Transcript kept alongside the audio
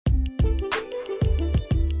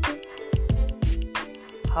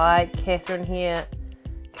Hi, Catherine here,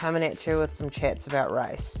 coming at you with some chats about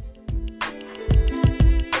race.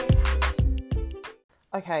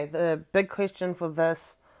 Okay, the big question for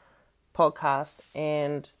this podcast,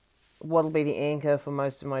 and what'll be the anchor for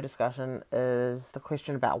most of my discussion, is the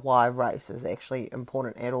question about why race is actually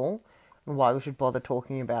important at all, and why we should bother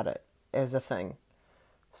talking about it as a thing.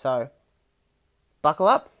 So, buckle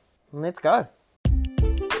up, and let's go.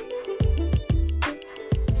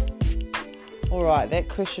 Alright, that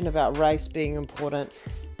question about race being important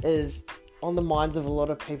is on the minds of a lot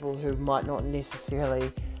of people who might not necessarily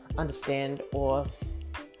understand or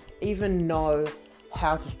even know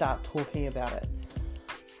how to start talking about it.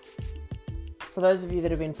 For those of you that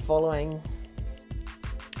have been following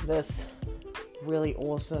this really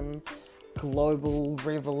awesome global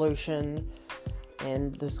revolution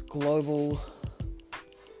and this global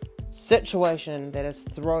situation that has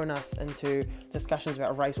thrown us into discussions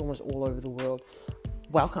about race almost all over the world,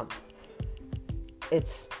 welcome.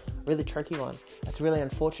 It's a really tricky one. It's really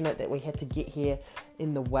unfortunate that we had to get here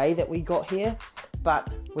in the way that we got here,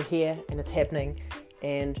 but we're here and it's happening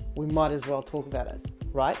and we might as well talk about it,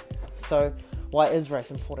 right? So why is race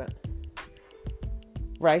important?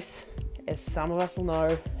 Race, as some of us will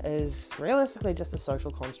know, is realistically just a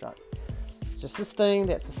social construct. It's just this thing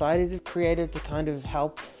that societies have created to kind of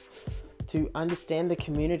help to understand the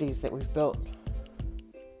communities that we've built,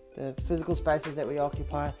 the physical spaces that we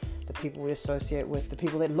occupy, the people we associate with, the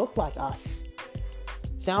people that look like us,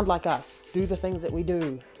 sound like us, do the things that we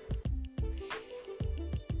do.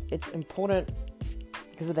 It's important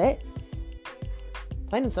because of that.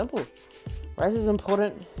 Plain and simple. Race is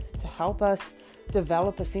important to help us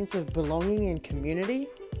develop a sense of belonging and community.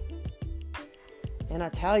 And I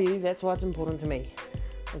tell you, that's why it's important to me.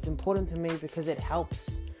 It's important to me because it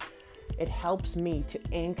helps me to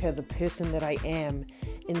anchor the person that I am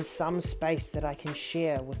in some space that I can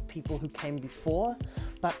share with people who came before,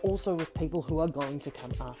 but also with people who are going to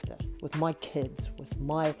come after, with my kids, with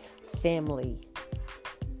my family.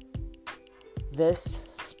 This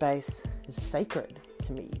space is sacred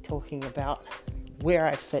to me, talking about where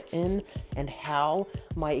I fit in and how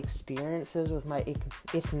my experiences with my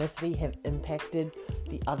ethnicity have impacted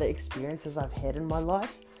the other experiences I've had in my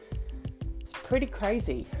life. It's pretty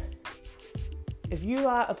crazy. If you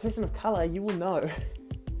are a person of colour, you will know.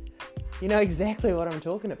 You know exactly what I'm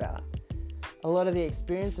talking about. A lot of the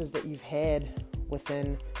experiences that you've had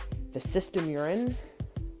within the system you're in,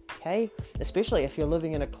 okay, especially if you're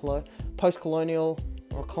living in a post-colonial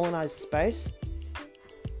or colonised space,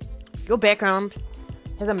 your background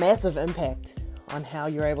has a massive impact on how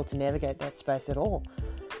you're able to navigate that space at all.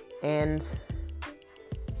 And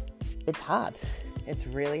it's hard. It's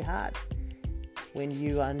really hard when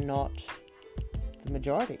you are not the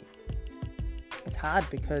majority. It's hard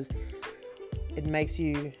because it makes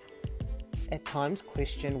you at times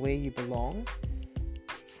question where you belong,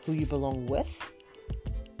 who you belong with,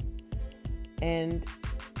 and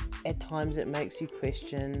at times it makes you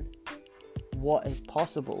question what is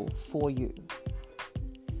possible for you.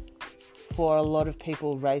 For a lot of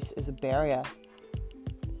people, race is a barrier.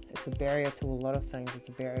 It's a barrier to a lot of things. It's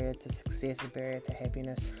a barrier to success, a barrier to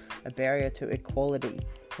happiness, a barrier to equality.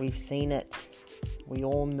 We've seen it. We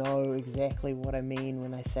all know exactly what I mean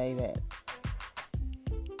when I say that.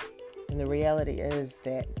 And the reality is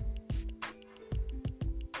that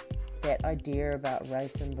that idea about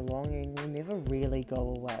race and belonging will never really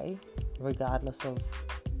go away, regardless of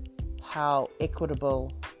how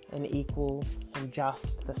equitable and equal and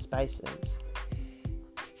just the space is.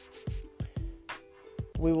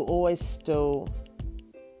 We will always still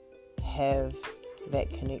have that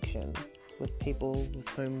connection with people with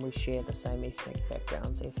whom we share the same ethnic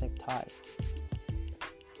backgrounds, ethnic ties.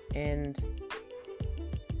 And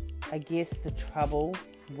I guess the trouble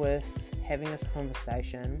with having this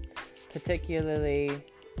conversation, particularly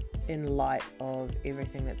in light of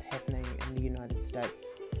everything that's happening in the United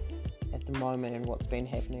States at the moment and what's been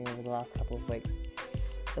happening over the last couple of weeks,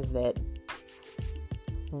 is that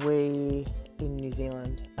we in New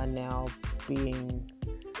Zealand are now being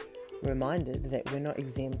reminded that we're not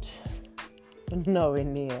exempt, nowhere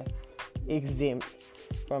near exempt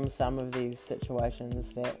from some of these situations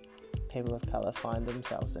that people of colour find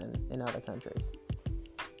themselves in other countries.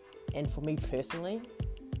 And for me personally,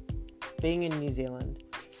 being in New Zealand,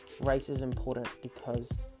 race is important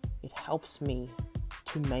because it helps me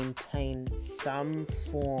to maintain some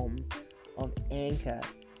form of anchor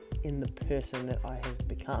in the person that I have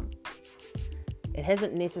become. It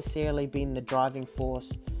hasn't necessarily been the driving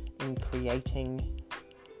force in creating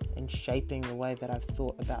and shaping the way that I've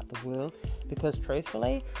thought about the world, because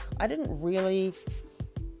truthfully, I didn't really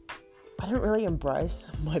I don't really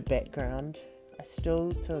embrace my background. I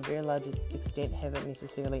still, to a very large extent, haven't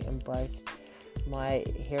necessarily embraced my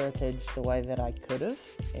heritage the way that I could have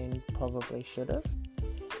and probably should have.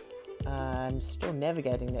 I'm still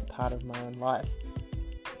navigating that part of my own life,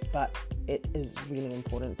 but it is really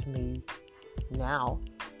important to me now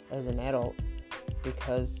as an adult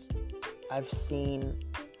because I've seen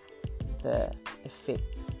the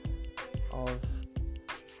effects of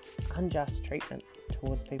unjust treatment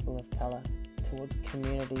towards people of colour, towards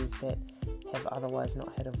communities that have otherwise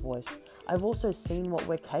not had a voice. I've also seen what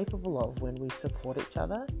we're capable of when we support each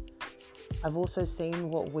other. I've also seen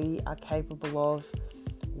what we are capable of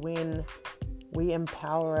when we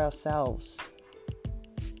empower ourselves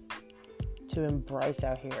to embrace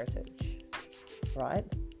our heritage, right?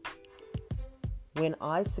 When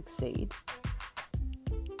I succeed,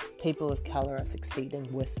 people of colour are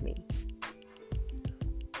succeeding with me.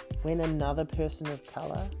 When another person of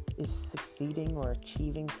colour is succeeding or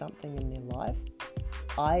achieving something in their life,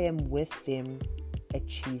 I am with them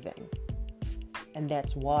achieving. And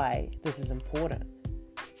that's why this is important.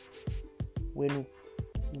 When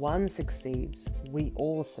one succeeds, we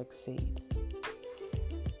all succeed.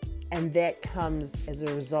 And that comes as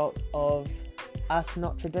a result of us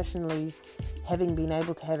not traditionally having been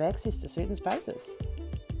able to have access to certain spaces.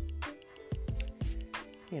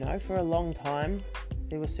 For a long time,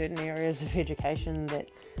 there were certain areas of education that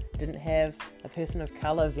didn't have a person of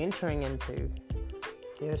colour venturing into.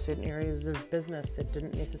 There are certain areas of business that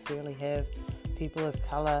didn't necessarily have people of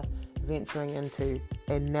colour venturing into,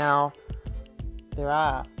 and now there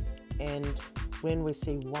are. And when we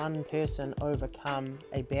see one person overcome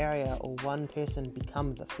a barrier or one person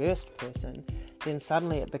become the first person, then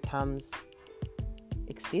suddenly it becomes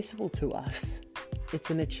accessible to us.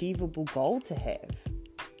 It's an achievable goal to have.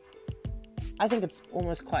 I think it's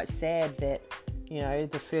almost quite sad that,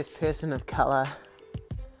 the first person of colour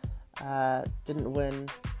didn't win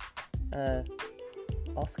an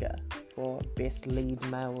Oscar for Best Lead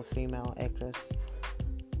Male or Female Actress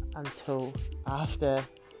until after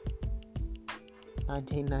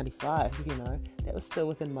 1995, That was still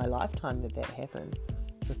within my lifetime that happened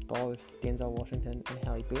with both Denzel Washington and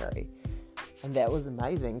Halle Berry. And that was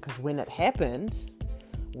amazing because when it happened,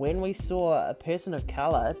 when we saw a person of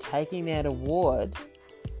colour taking that award,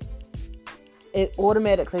 it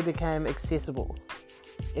automatically became accessible.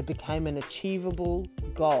 It became an achievable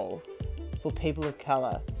goal for people of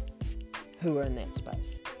colour who are in that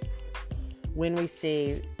space. When we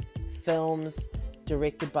see films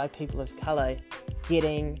directed by people of colour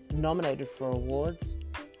getting nominated for awards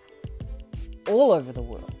all over the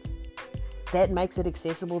world, that makes it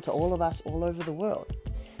accessible to all of us all over the world.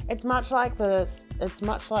 It's much like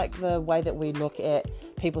the way that we look at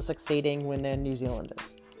people succeeding when they're New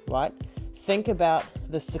Zealanders, right? Think about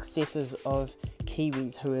the successes of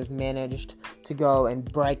Kiwis who have managed to go and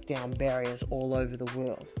break down barriers all over the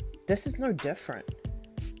world. This is no different.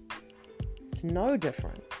 It's no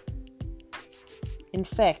different. In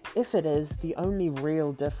fact, if it is, the only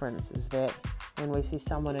real difference is that when we see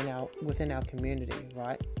someone within our community,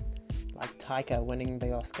 right? Like Taika winning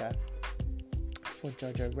the Oscar for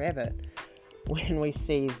Jojo Rabbit, when we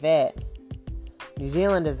see that New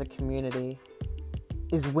Zealand as a community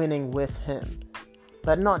is winning with him.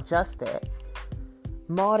 But not just that.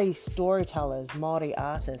 Māori storytellers, Māori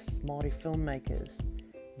artists, Māori filmmakers,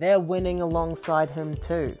 they're winning alongside him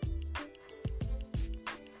too.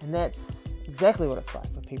 And that's exactly what it's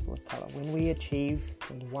like for people of colour. When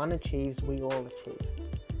one achieves, we all achieve.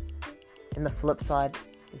 And the flip side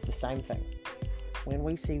is the same thing. When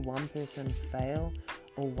we see one person fail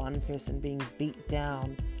or one person being beat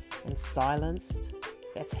down and silenced,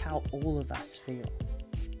 that's how all of us feel.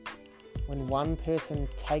 When one person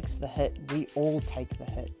takes the hit, we all take the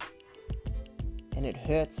hit. And it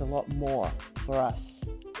hurts a lot more for us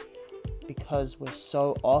because we're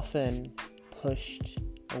so often pushed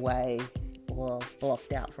away or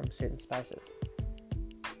blocked out from certain spaces.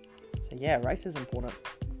 So yeah, race is important.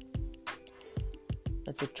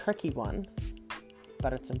 It's a tricky one,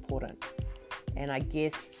 but it's important. And I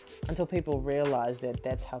guess until people realise that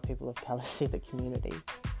that's how people of colour see the community,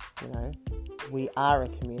 we are a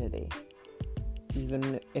community,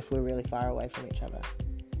 even if we're really far away from each other.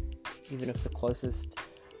 Even if the closest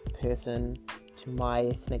person to my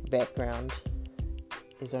ethnic background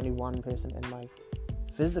is only one person in my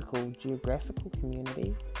physical, geographical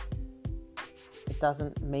community, it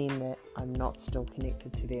doesn't mean that I'm not still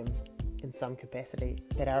connected to them in some capacity,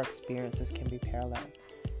 that our experiences can be parallel.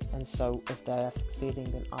 And so if they are succeeding,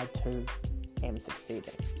 then I too am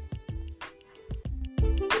succeeding.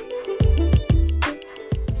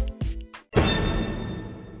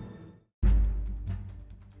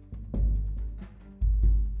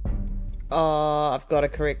 Oh, I've got to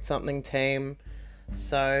correct something, team.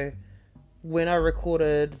 So, when I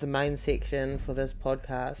recorded the main section for this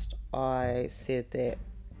podcast, I said that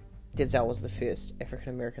Denzel was the first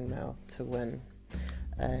African-American male to win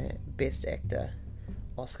a Best Actor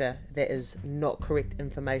Oscar. That is not correct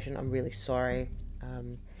information. I'm really sorry.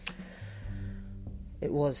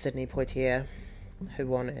 It was Sidney Poitier who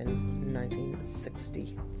won in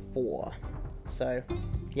 1964. So,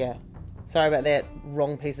 yeah. Sorry about that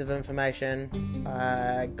wrong piece of information.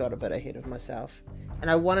 I got a bit ahead of myself. And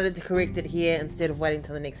I wanted to correct it here instead of waiting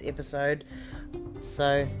till the next episode.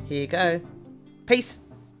 So, here you go. Peace!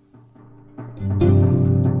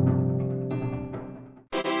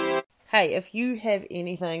 Hey, if you have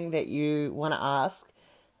anything that you want to ask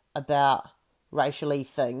about racially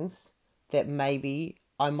things that maybe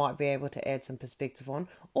I might be able to add some perspective on,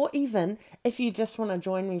 or even if you just want to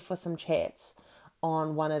join me for some chats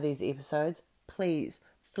on one of these episodes, please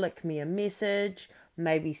flick me a message,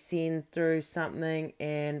 maybe send through something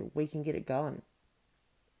and we can get it going.